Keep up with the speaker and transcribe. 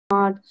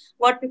not,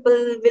 what people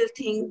will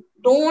think.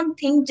 Don't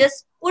think,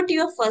 just put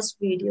your first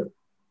video.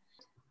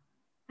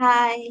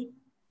 Hi,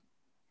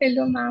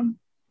 Hello, ma'am.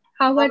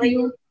 How how are are you?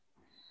 you?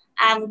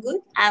 I'm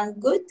good. I'm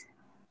good.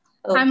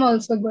 I'm Okay.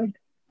 also good.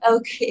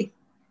 Okay.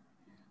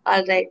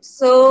 All right.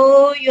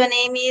 So your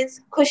name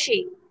is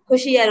Khushi.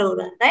 Khushi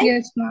Arora, right?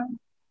 Yes, ma'am.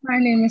 My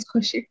name is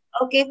Khushi.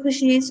 Okay,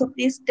 Khushi. So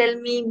please tell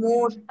me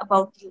more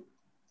about you,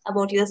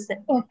 about yourself.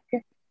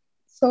 Okay.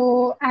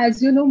 So,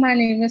 as you know, my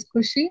name is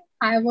Khushi.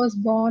 I was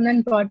born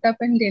and brought up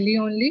in Delhi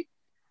only.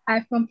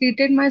 I've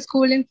completed my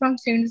schooling from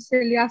St.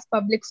 Cecilia's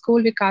Public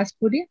School,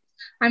 Vikaspuri.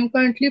 I'm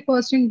currently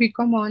pursuing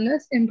BCom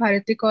Honors in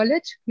Bharati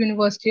College,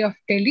 University of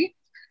Delhi.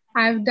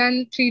 I've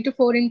done 3 to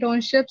 4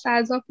 internships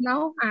as of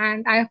now,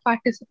 and I have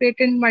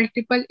participated in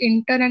multiple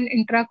inter and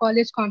intra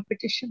college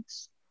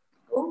competitions.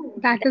 Oh,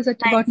 That that's is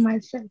it about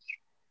nice. myself.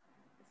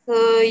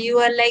 So you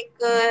are like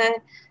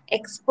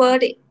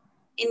expert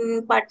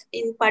in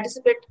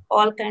participate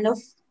all kind of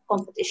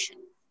competition.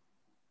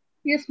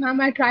 Yes, ma'am.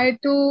 I try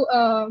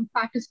to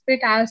participate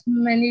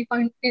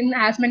in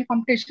as many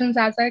competitions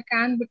as I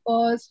can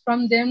because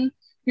from them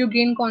you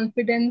gain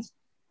confidence.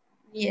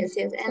 Yes,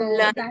 yes, and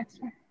So that's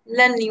why.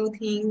 learn new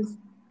things,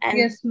 and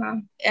Yes,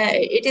 ma'am.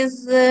 it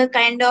is a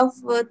kind of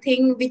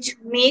thing which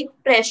make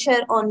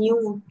pressure on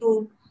you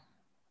to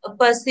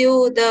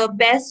pursue the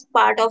best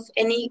part of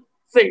any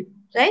field,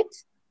 right?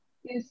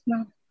 Yes,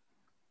 ma'am.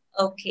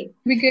 Okay,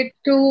 We get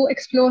to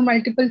explore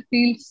multiple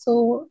fields,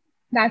 so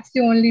that's the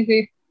only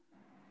way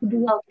to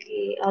do it.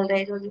 okay, all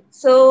right, all right.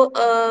 So,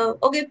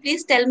 okay,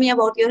 please tell me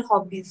about your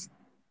hobbies.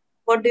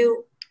 What do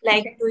you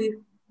like Okay.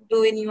 to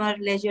do in your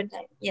leisure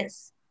time?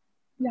 Yes.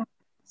 Yeah.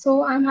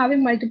 So I'm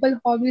having multiple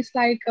hobbies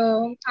like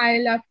I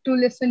love to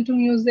listen to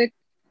music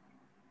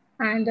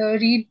and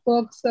read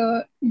books,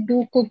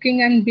 do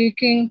cooking and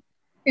baking.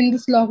 In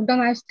this lockdown,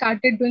 I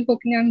started doing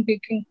cooking and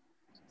baking.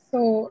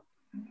 So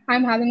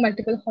I'm having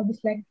multiple hobbies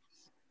like.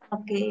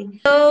 Okay.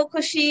 So,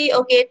 Khushi,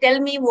 okay, tell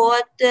me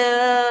what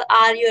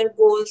are your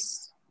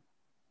goals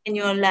in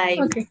your life?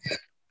 Okay,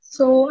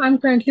 so I'm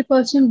currently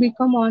pursuing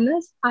BCom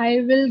honors.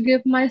 I will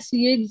give my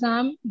CA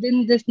exam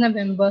in this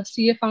November,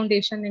 CA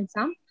foundation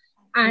exam,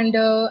 and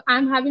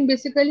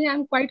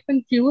I'm quite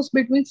confused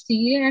between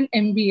CA and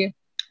MBA.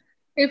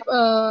 If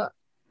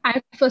I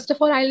first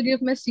of all I'll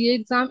give my CA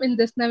exam in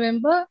this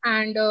November,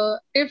 and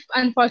if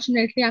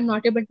unfortunately I'm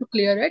not able to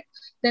clear it,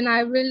 then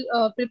I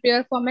will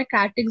prepare for my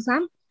CAT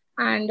exam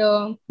and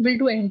will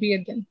do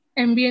MBA then,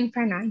 MBA in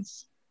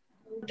finance.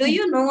 Do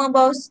you know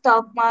about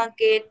stock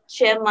market,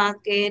 share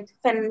market,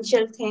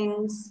 financial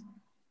things?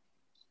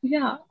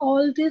 Yeah,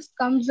 all this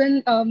comes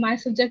in my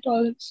subject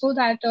also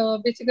that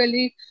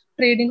basically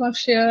trading of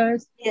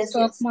shares, Yes,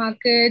 stock yes.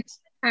 markets,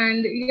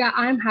 and yeah,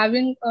 I'm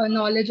having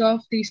knowledge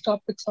of these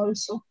topics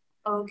also.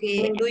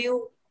 Okay. Do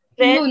you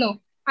trade? No, no,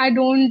 I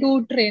don't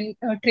do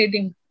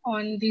trading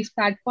on these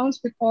platforms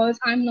because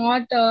I'm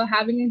not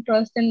having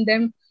interest in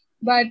them.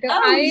 But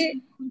Oh, I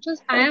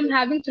am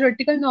having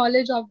theoretical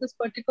knowledge of this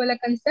particular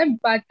concept,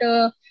 but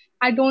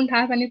I don't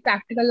have any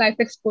practical life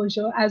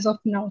exposure as of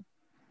now.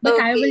 But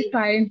I will okay.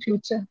 try in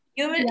future.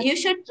 Yeah. You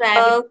should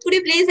try. Could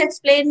you please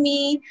explain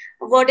me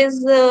what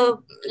is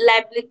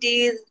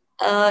liabilities,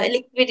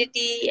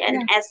 liquidity,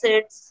 and Yeah,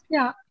 assets?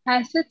 yeah.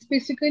 Assets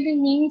basically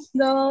means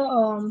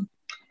the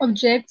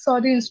objects or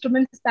the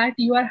instruments that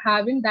you are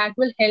having that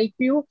will help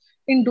you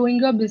in doing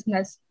your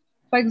business.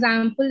 For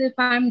example, if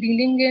I'm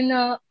dealing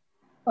in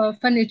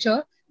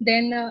furniture,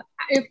 then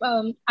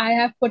I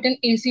have put an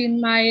AC in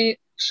my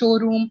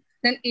showroom,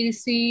 then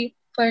AC,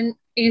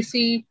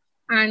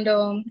 and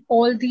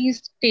all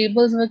these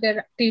tables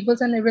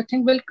and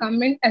everything will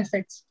come in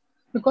assets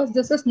because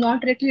this is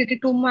not directly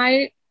related to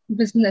my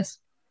business.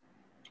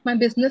 My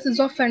business is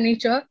of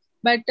furniture,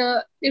 but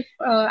if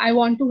I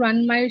want to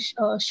run my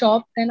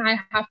shop, then I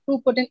have to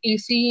put an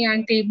AC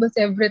and tables,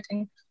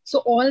 everything. So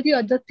all the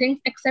other things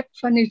except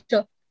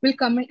furniture will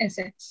come in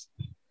assets.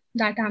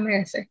 That are my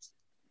assets.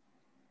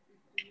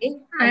 Okay.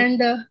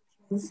 And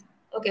And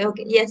okay,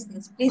 okay. Yes,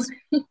 yes. Please.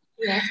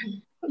 Yes.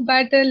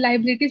 but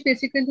liabilities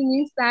basically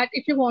means that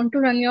if you want to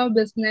run your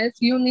business,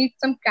 you need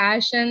some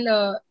cash and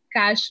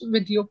cash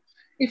with you.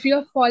 If you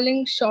are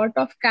falling short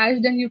of cash,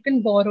 then you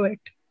can borrow it.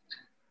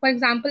 For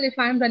example, if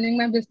I'm running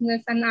my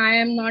business and I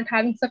am not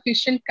having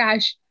sufficient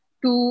cash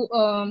to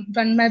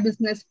run my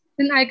business,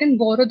 then I can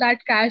borrow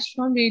that cash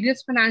from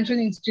various financial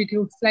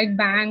institutes like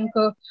bank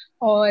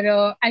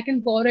or I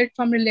can borrow it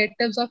from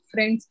relatives or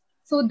friends.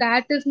 So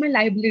that is my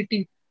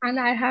liability, and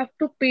I have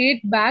to pay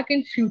it back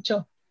in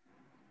future.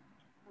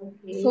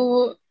 Okay.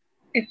 So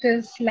it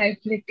is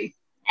liability.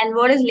 And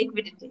what is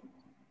liquidity?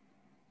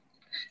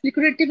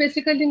 Liquidity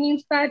basically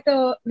means that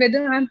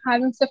whether I'm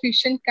having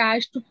sufficient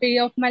cash to pay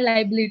off my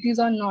liabilities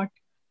or not.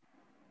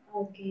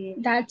 Okay.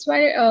 That's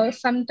why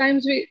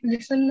sometimes we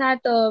listen that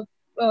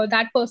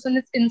that person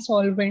is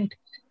insolvent.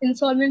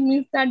 Insolvent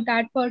means that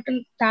that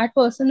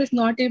person is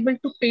not able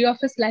to pay off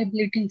his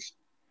liabilities.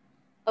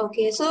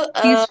 Okay.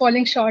 He's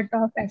falling short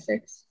of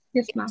assets.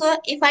 Yes, ma'am. So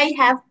if I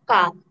have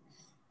car,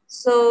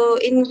 so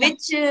in Yeah.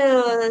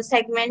 which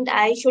segment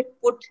I should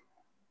put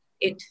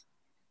it?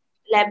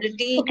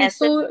 liability Okay, asset.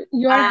 so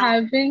you are Uh,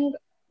 having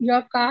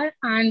your car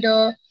and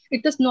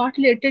it is not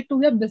related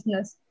to your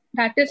business.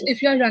 That is, yes,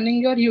 if you are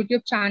running your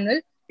YouTube channel,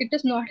 it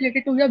is not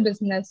related to your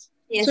business.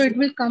 So yes, it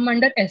will come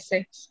under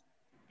assets.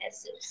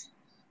 assets.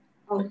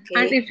 And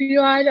Okay, if you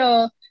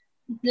are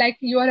like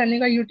you are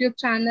running a YouTube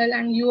channel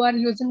and you are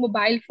using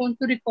mobile phone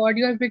to record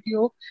your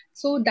video,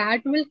 so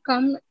that will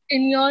come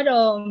in your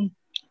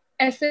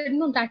asset.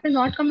 No, that will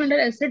not come under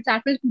assets.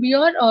 That will be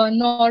your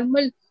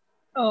normal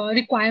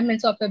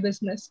requirements of a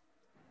business.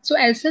 So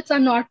assets are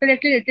not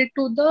directly related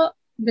to the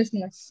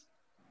business.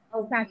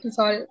 That okay. is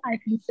all I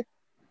can say.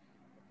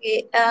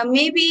 Okay,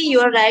 maybe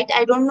you're right.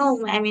 I don't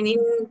know. I mean,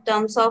 in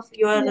terms of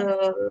your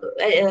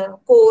Yeah.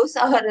 course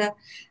or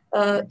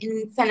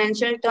in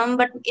financial term,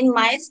 but in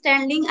my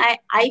standing,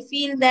 I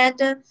feel that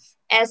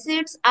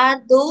assets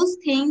are those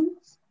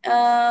things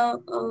uh,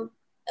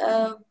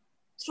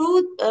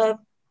 through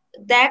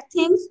that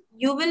things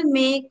you will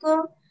make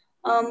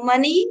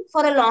money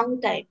for a long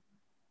time.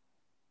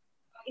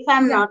 If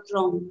I'm Yeah. not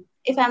wrong,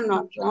 if I'm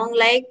not wrong,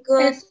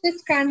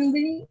 Assets can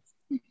be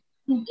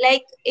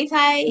like if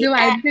I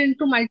divided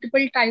into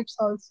multiple types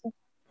also.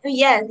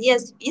 yes,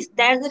 yes, yes.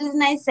 That's the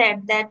reason I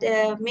said that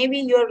maybe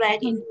you're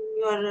right in Hmm.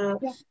 your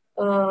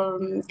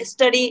Yeah.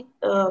 study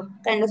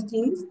kind of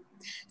things.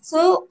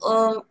 So,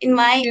 in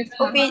my Yes,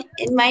 ma'am. opinion,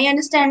 in my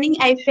understanding,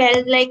 I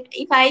felt like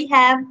if I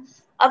have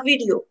a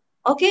video,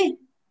 okay,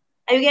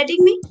 are you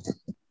getting me,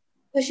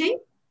 Khushi?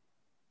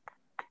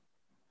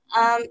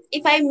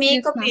 If I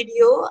make Yes, a ma'am.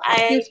 video,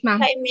 Yes, if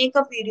ma'am. I make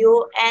a video,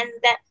 and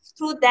that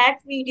through that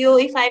video,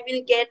 if I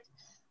will get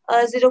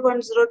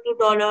 0.02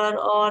 dollar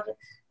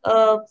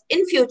or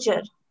in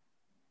future,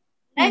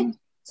 right? Hmm.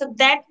 So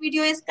that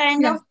video is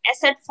kind of Yeah.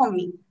 asset for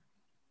me.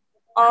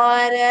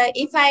 Or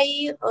if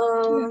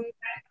Yeah.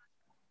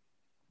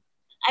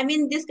 I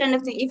mean this kind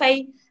of thing. If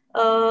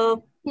uh,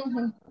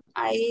 Hmm.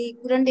 I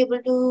couldn't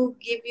able to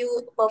give you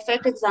a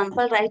perfect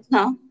example right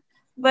now,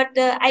 but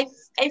I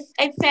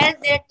felt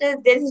that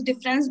there is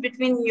difference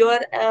between your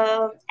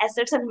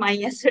assets and my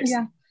assets.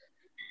 Yeah.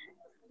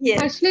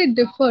 Yes, Actually, it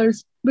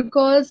differs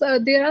because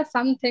there are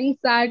some things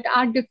that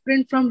are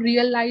different from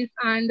real life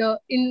and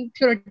in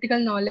theoretical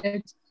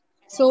knowledge.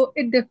 So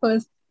it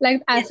differs.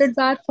 Like assets yes.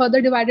 are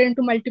further divided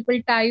into multiple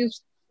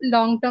types,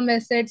 long-term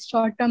assets,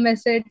 short-term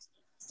assets.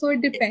 So it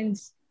Yes.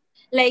 depends.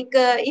 Like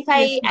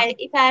Yes, ma'am.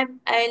 if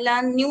I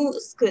learn new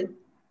skill,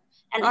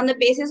 and on the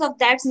basis of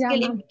that Yeah,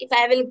 skill, ma'am. if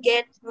I will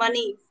get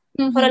money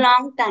for a Mm-hmm.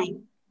 long time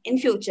in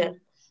future,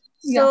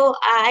 Yeah, so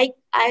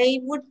I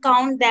would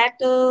count that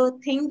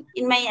thing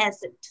in my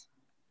asset,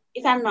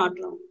 if I'm not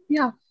wrong,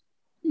 yeah.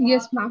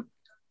 Yes, ma'am.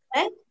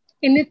 right?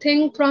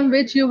 Anything from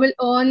which you will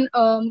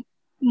earn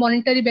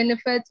monetary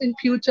benefits in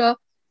future,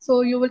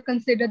 so you will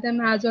consider them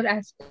as your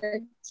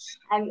assets.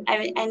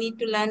 I need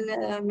to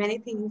learn many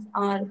things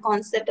or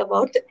concept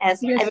about Yes,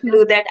 asset. I ma'am. will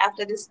do that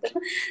after this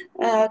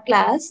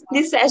class,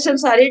 this session.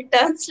 Sorry, it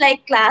turns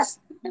like class.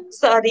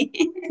 Sorry.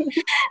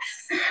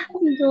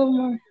 So,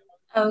 ma'am.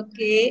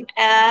 Okay,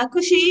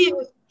 Kushi,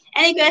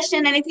 any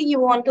question, anything you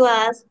want to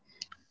ask?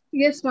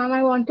 Yes, ma'am.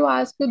 I want to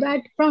ask you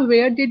that from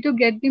where did you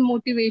get the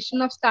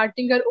motivation of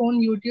starting your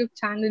own YouTube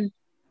channel?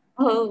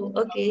 Oh,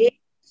 okay.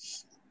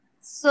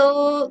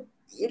 So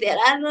there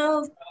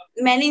are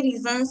many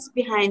reasons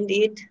behind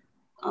it.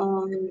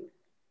 Um,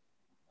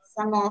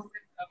 some of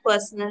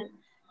personal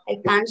I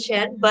can't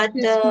share, but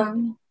Yes,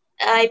 ma'am.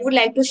 I would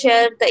like to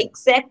share the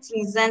exact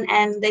reason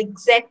and the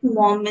exact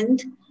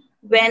moment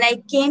when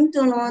I came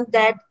to know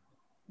that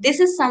this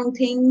is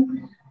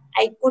something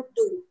I could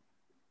do.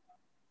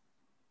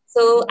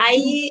 So Hmm.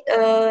 I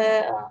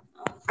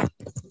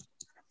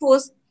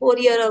post 4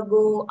 year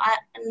ago.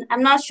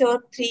 I'm not sure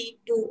 3,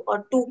 2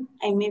 or 2.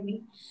 I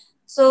maybe.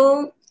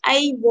 So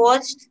I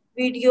watched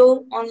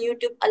video on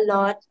YouTube a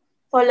lot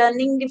for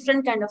learning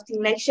different kind of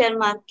thing like share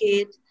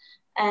market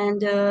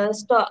and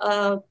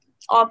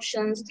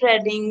options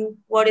trading.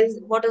 What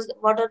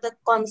are the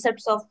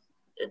concepts of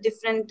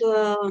different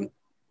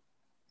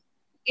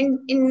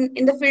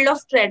in the field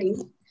of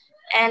trading,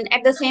 and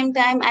at the same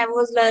time I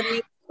was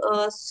learning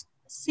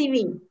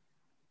sewing.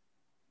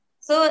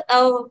 So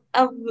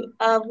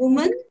a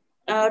woman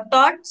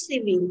taught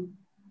sewing,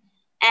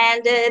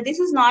 and this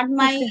is not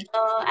my. Okay.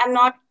 I'm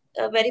not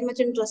very much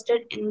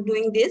interested in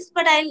doing this,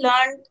 but I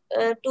learned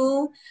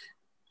to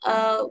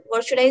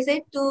what should I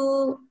say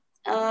to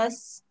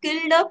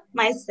skilled up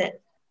myself.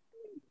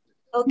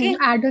 Hmm. Okay.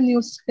 Add a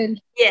new skill.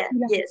 Yeah.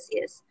 Yeah. Yes.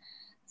 Yes.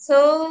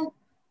 So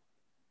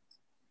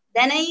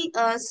then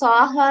I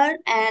saw her,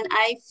 and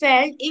I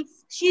felt if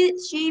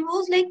she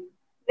was like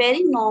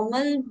very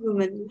normal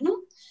woman,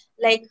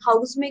 like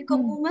housemaker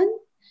Hmm. woman,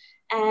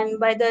 and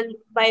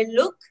by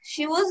look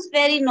she was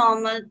very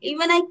normal.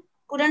 Even I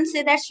couldn't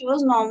say that she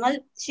was normal,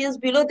 she is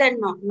below that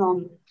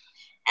normal,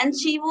 and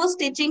she was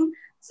teaching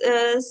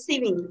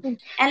sewing,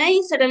 and I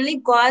suddenly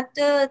got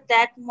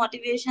that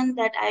motivation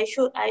that I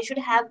should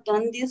have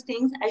done these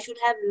things, I should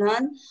have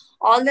learned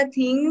all the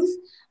things.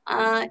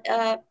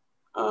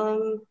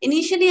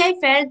 Initially I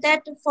felt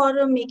that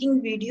for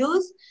making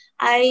videos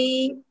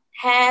I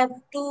have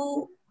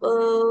to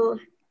uh,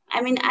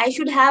 I mean, I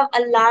should have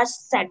a large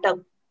setup.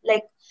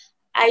 Like,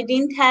 I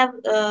didn't have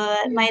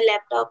mm, my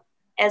laptop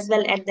as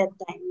well at that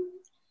time.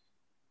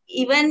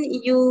 Even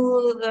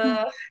you,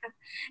 mm,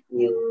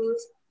 you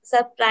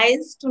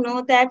surprised to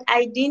know that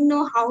I didn't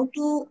know how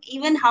to,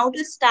 even how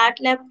to start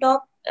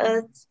laptop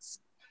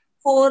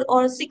 4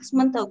 or 6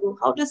 months ago.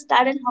 How to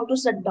start and how to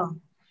shut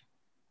down.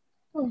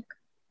 okay,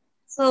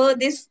 So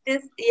this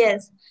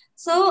yes.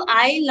 So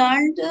I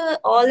learned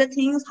all the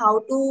things, how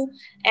to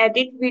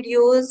edit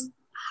videos,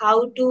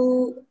 how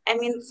to, I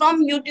mean,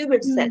 from YouTube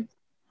itself, mm,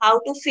 how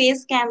to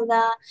face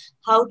camera,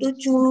 how to okay,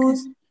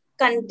 choose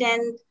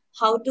content,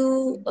 how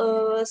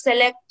to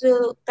select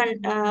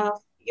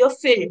your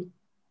field.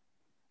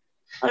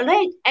 All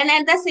right, and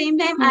at the same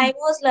time, mm, I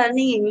was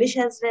learning English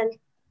as well.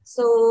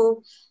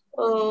 So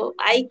uh,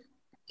 I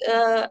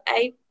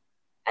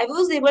I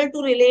was able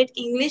to relate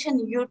English and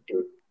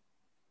YouTube,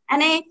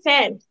 and I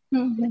felt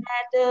mm,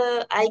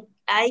 that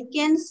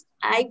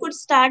I could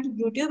start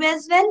YouTube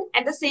as well.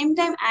 At the same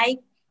time, I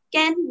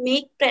can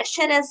make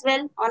pressure as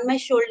well on my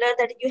shoulder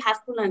that you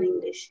have to learn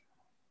English.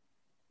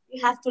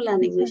 You have to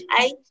learn English. exactly.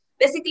 I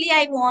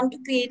want to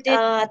create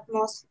an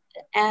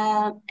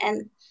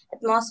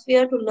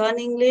atmosphere to learn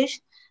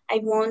English. I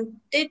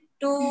wanted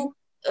to Mm,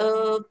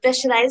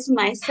 pressurize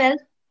myself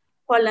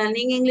for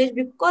learning English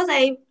because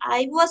I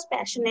was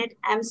passionate.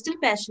 I'm still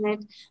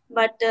passionate,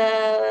 but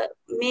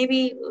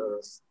maybe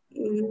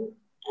mm,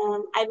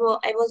 I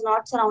was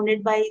not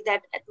surrounded by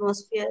that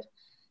atmosphere,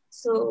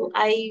 so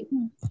I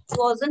mm.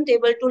 wasn't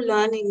able to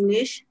learn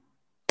English.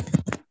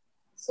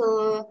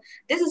 So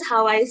this is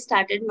how I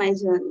started my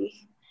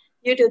journey,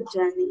 YouTube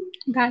journey.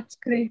 That's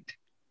great.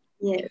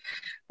 Yes.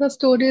 The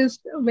story is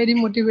very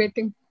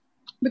motivating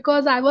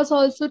because I was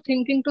also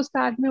thinking to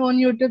start my own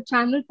YouTube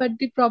channel, but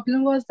the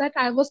problem was that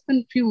I was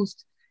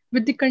confused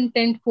with the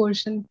content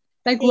portion,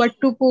 like See, what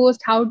to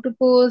post, how to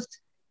post.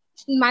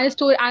 My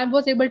story, I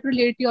was able to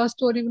relate your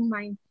story with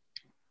mine.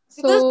 because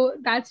So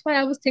that's why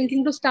I was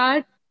thinking to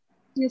start.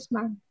 Yes,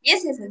 ma'am.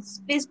 yes.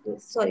 Please,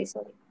 please. Sorry.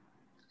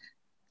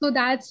 So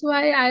that's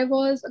why I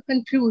was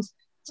confused.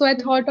 So I Mhm.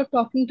 thought of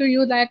talking to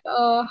you, like,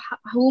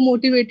 who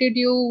motivated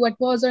you? What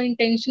was your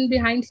intention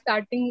behind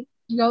starting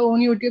your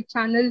own YouTube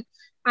channel?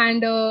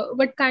 And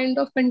what kind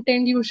of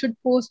content you should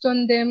post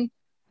on them?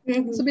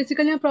 So Mhm.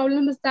 basically, my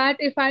problem is that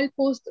if I'll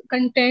post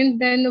content,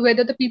 then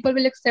whether the people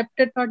will accept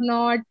it or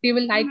not, they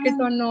will like it Mhm.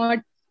 or not.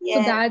 So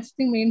Yes. that's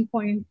the main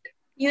point.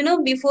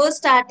 Before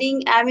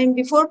starting, I mean,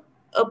 before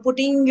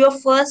putting your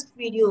first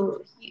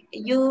video,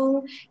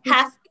 you Yes,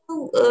 have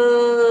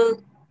to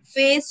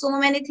face so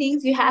many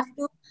things. You have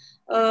to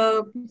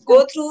uh,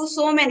 go exactly. through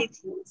so many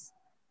things.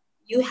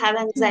 You have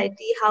Hmm,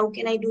 anxiety. How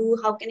can I do?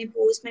 How can I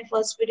post my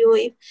first video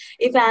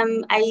if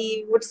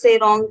I would say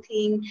wrong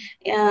thing?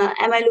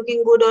 Am I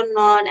looking good or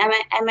not?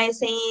 Am I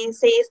saying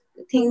say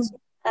hmm. things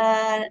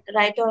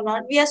right or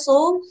not? We are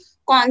so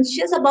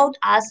conscious about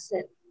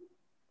ourselves.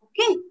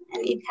 Okay,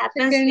 and it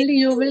happens with Secondly,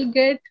 you you. will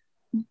get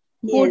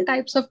both Yes,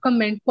 types of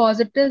comment,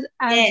 positive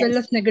as well yes,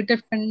 as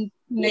negative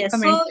yes.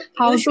 comment. So you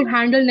How to should.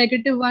 handle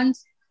negative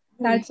ones,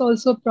 Hmm, that's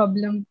also a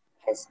problem.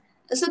 yes.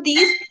 So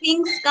these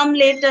things come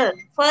later.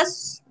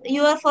 First,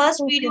 your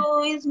first Okay.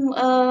 video is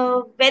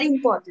very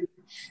important.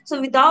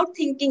 So without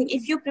thinking,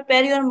 if you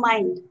prepare your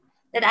mind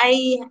that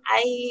I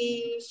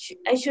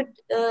should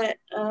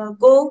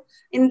go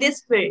in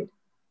this field,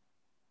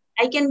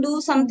 I can do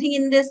Hmm, something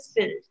in this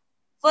field.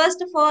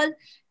 First of all,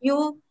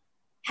 you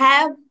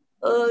have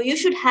you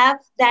should have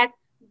that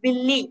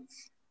belief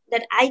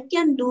that I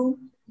can do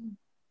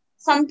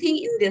something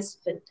in this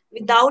field.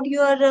 Without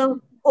your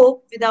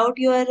hope, without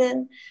your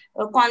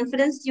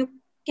confidence, you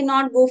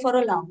cannot go for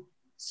a long.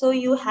 So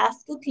you have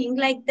to think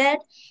like that.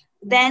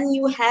 Then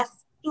you have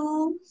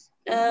to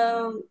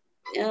um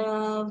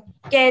uh,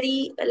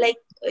 carry, like,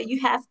 you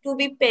have to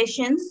be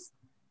patient,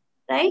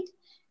 right?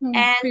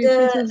 And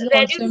patience is ready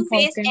also to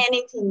face important.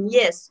 anything.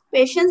 Yes,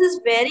 patience is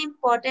very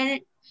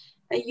important.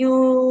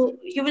 You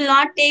will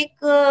not take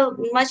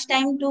much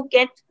time to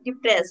get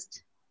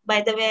depressed.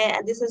 By the way,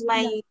 this is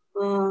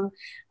Yeah,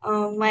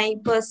 my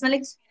personal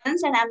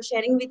experience, and I'm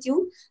sharing with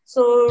you.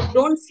 So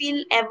don't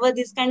feel ever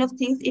this kind of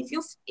things.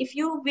 If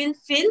you will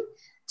feel,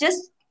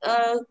 just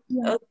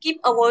yeah, keep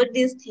avoid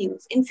these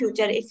things in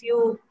future. If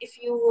you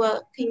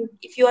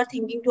are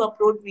thinking to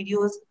upload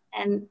videos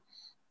and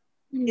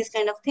this yes,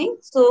 kind of thing.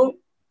 So,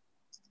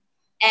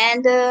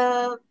 and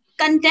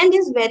content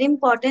is very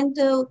important,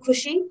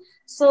 Khushi.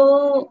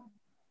 So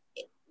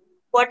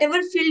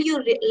whatever field you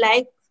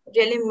like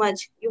really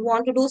much, you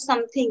want to do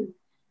something,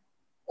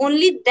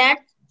 only that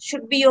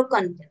should be your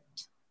content.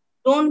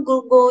 Don't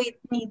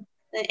mm,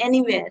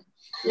 anywhere,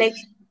 like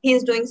he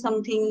is doing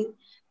something,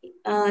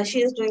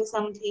 she is doing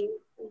something.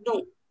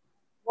 No,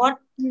 what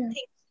yeah,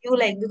 things you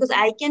like, because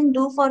I can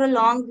do for a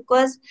long,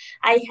 because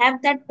I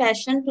have that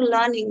passion to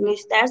learn English.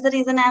 That's the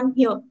reason I'm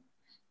here.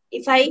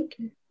 If I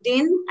okay.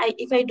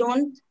 if I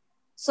don't,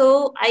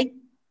 so I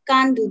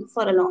can't do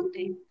for a long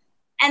time.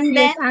 And Yes,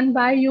 then and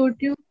by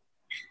YouTube,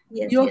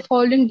 yes, you're yes.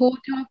 following both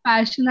your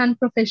passion and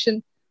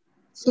profession.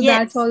 So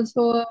that's Yes,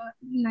 also a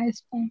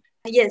nice point.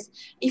 yes.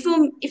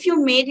 If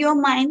you made your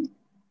mind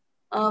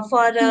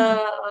for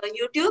Hmm.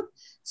 YouTube,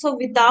 so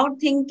without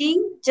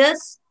thinking,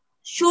 just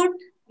shoot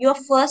your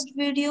first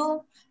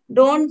video.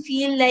 Don't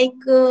feel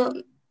like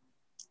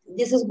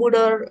this is good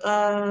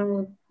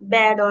or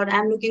bad, or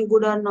I'm looking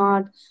good or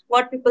not,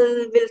 what people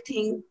will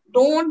think.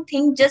 Don't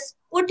think, just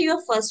put your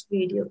first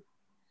video.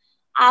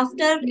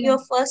 After Yeah. your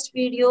first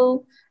video,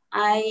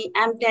 I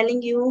am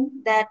telling you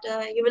that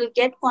you will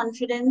get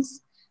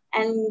confidence,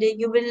 and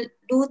you will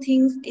do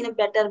things in a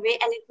better way,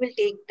 and it will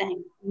take time.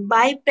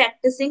 By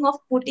practicing of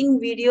putting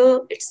video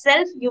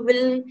itself, you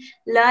will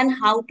learn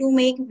how to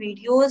make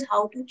videos,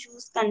 how to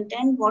choose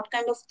content, what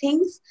kind of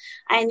things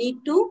I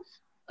need to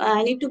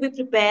I need to be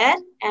prepared,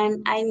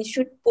 and I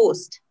should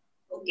post.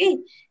 Okay.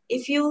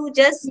 if you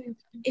just Yes.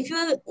 if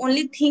you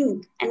only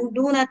think and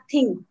do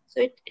nothing,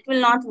 so it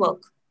will not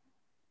work.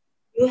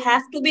 You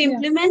have to be Yeah.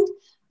 implement.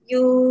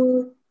 You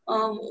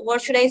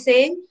what should I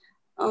say,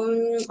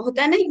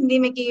 होता है ना हिंदी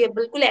में कि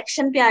बिल्कुल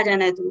action पे आ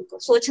जाना है, तुमको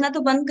सोचना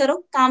तो बंद करो,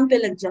 काम पे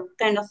लग जाओ,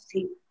 काइंड ऑफ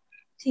थिंग.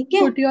 ठीक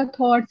है. Put your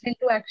thoughts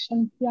into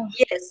action. Yeah.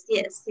 Yes,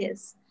 yes,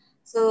 yes.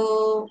 So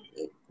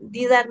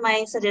these are my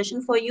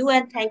suggestion for you,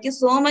 and thank you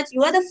so much.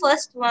 You are the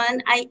first one.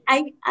 I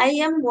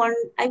am one.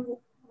 I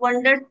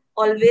wondered,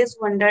 always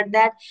wondered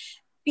that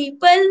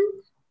people,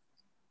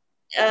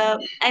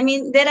 I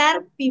mean, there are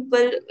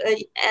people,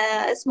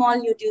 a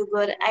small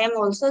YouTuber. I am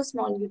also a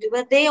small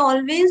YouTuber. They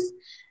always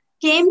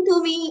came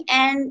to me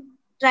and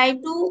try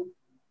to,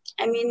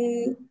 I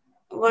mean,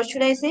 what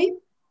should I say?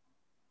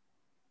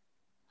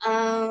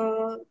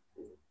 Uh,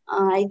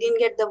 I didn't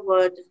get the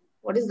word.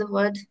 What is the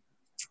word?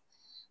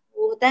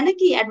 वो होता है ना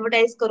कि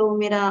advertise करो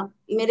मेरा,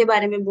 मेरे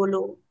बारे में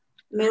बोलो,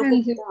 मेरे को.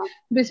 And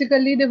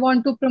basically, they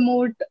want to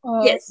promote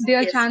Yes,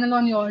 their yes, channel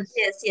on yours.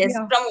 yes, yes.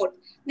 Yeah. Promote.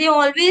 They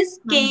always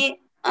Mm. came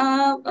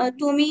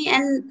to me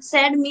and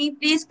said me,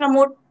 please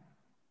promote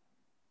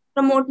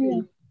Yeah.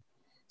 me.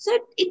 So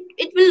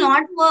it will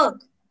not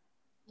work.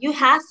 You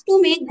have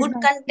to make good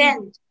Exactly.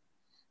 content.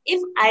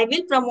 If I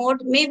will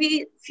promote, maybe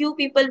few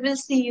people will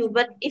see you,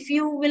 but if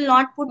you will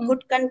not put Mm.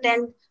 good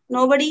content,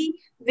 nobody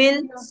will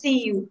see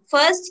you.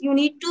 First, you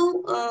need to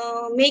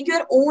make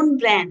your own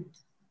brand,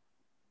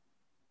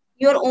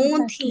 your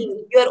own Exactly. theme,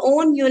 your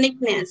own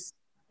uniqueness,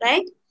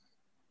 right?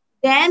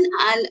 Then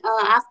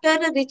after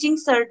reaching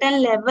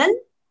certain level,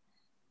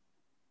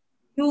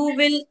 you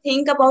will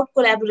think about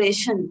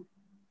collaboration.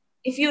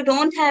 If you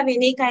don't have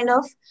any kind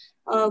of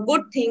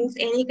good things,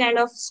 any kind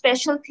of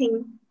special thing,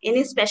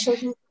 any special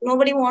thing,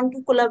 nobody want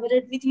to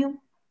collaborate with you,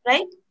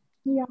 right?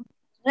 Yeah.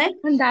 Right.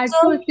 And that too,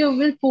 So if you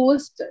will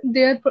post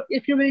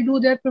if you will do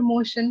their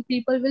promotion,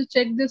 people will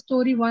check the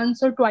story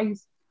once or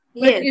twice.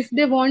 But if yes,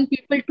 they want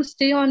people to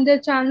stay on their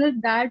channel,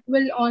 that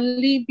will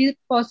only be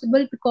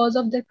possible because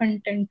of their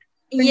content.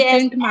 yes,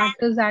 Content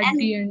matters at and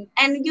the end.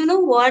 and you know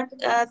what?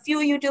 Few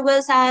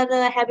YouTubers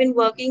are have been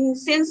working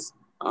since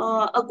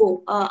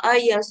a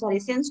year, sorry,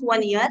 since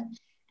 1 year,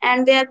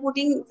 and they are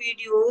putting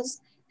videos,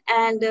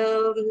 and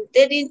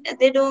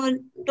they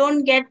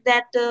don't get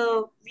that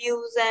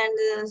views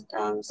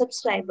and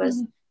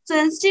subscribers. Mm. So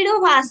instead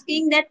of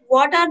asking that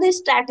what are the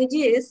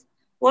strategies,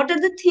 what are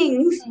the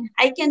things Mm.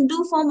 I can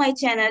do for my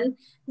channel,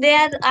 they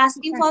are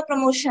asking for Exactly.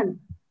 promotion.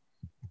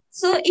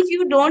 So if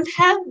you don't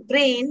have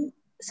brain,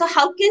 so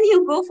how can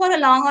you go for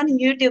a long on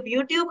YouTube?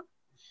 YouTube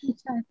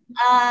Exactly.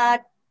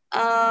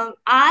 uh,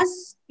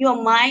 ask your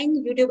mind.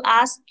 YouTube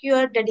ask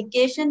your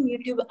dedication.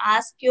 YouTube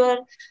ask your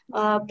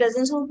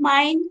presence of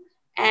mind,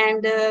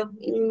 and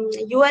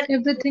your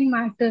Everything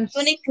matters.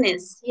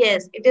 uniqueness.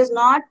 Yes, it is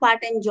not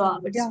part-time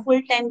job. It is Yeah.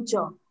 full-time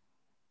job,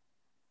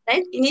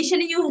 right?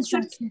 Initially,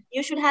 Exactly.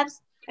 you should have.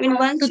 I You mean,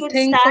 have one to should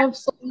think start of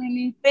so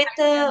many.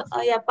 with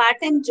yeah,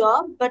 part-time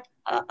job, but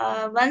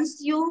once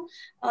you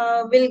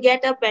will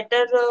get a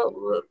better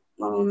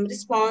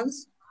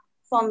response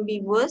from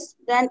viewers,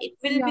 then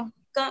Yeah.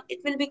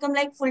 it will become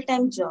like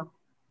full-time job.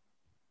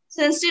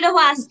 So instead of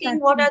asking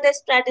what Exactly. are the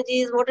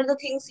strategies, what are the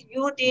things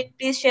you did,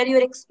 please share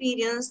your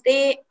experience, they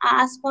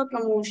ask for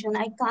promotion.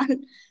 I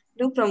can't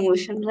do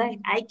promotion, right?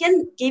 I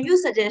can give you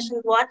suggestion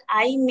what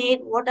I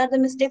made, what are the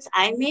mistakes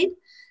I made.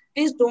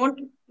 Please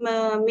don't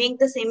make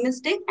the same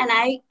mistake, and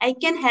I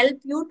can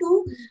help you to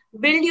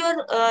build your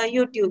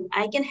YouTube.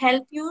 I can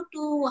help you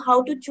to how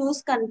to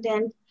choose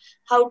content,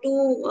 how to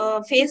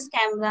face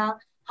camera,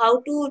 how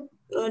to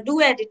do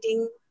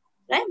editing,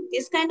 right?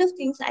 These kind of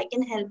things I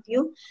can help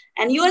you,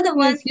 and Yes, you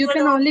you are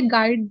can the only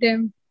guide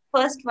them.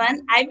 first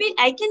one.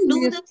 I can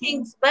do Yes. the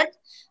things, but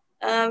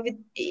with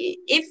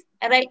if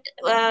right,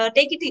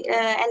 take it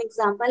an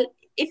example.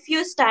 If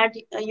you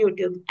start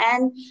YouTube,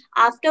 and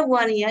after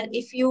 1 year,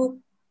 if you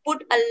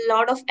put a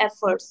lot of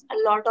efforts,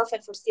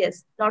 yes,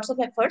 lots of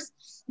efforts,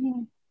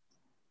 Mm.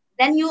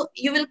 then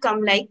you will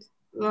come like,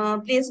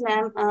 please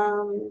ma'am,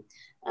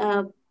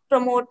 uh,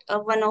 promote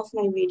one of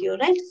my video,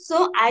 right? So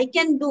I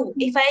can do,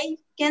 if Mm. I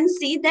can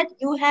see that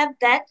you have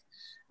that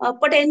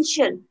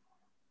potential,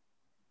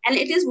 and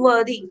it is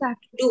worthy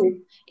Exactly. to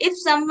do. If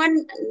someone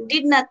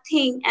did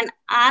nothing and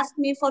asked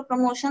me for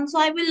promotion, so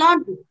I will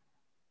not do.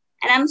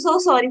 And I'm so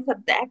sorry for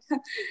that.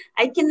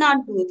 I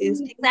cannot do these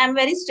things. I'm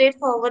very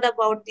straightforward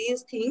about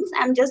these things.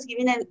 I'm just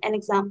giving an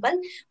example.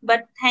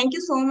 But thank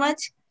you so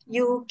much.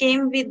 You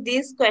came with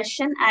this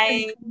question.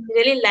 I Welcome.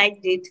 really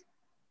liked it.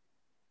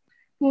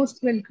 Most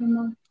welcome,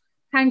 ma'am.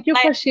 Thank you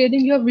Bye. for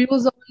sharing your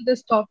views on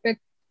this topic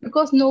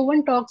because no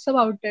one talks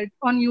about it.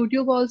 On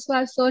YouTube, also,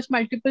 I searched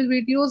multiple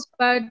videos,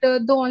 but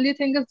the only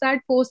thing is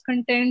that post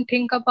content,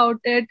 think about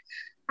it,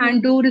 and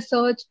Hmm. do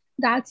research.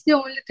 That's the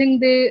only thing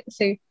they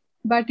say.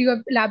 But you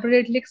have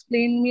elaborately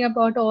explained me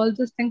about all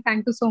this thing.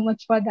 Thank you so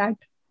much for that.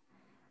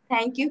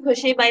 Thank you,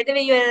 Khushi. By the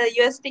way,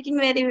 you are speaking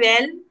very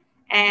well,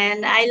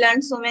 and I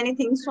learned so many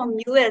things from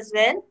you as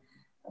well.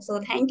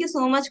 So thank you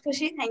so much,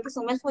 Khushi. Thank you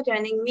so much for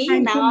joining me.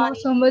 Thank you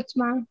so much,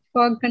 ma'am,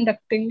 for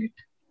conducting it.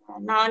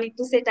 Now I need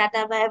to say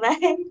tata, bye bye,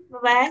 bye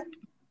bye,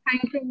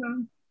 Thank you,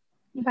 ma'am.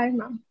 Bye,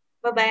 ma'am.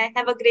 bye bye.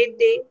 Have a great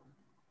day.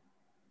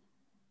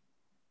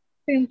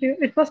 Thank you.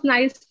 It was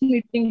nice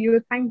meeting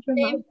you. Thank you,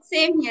 ma'am.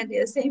 Same here,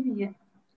 dear. Same here.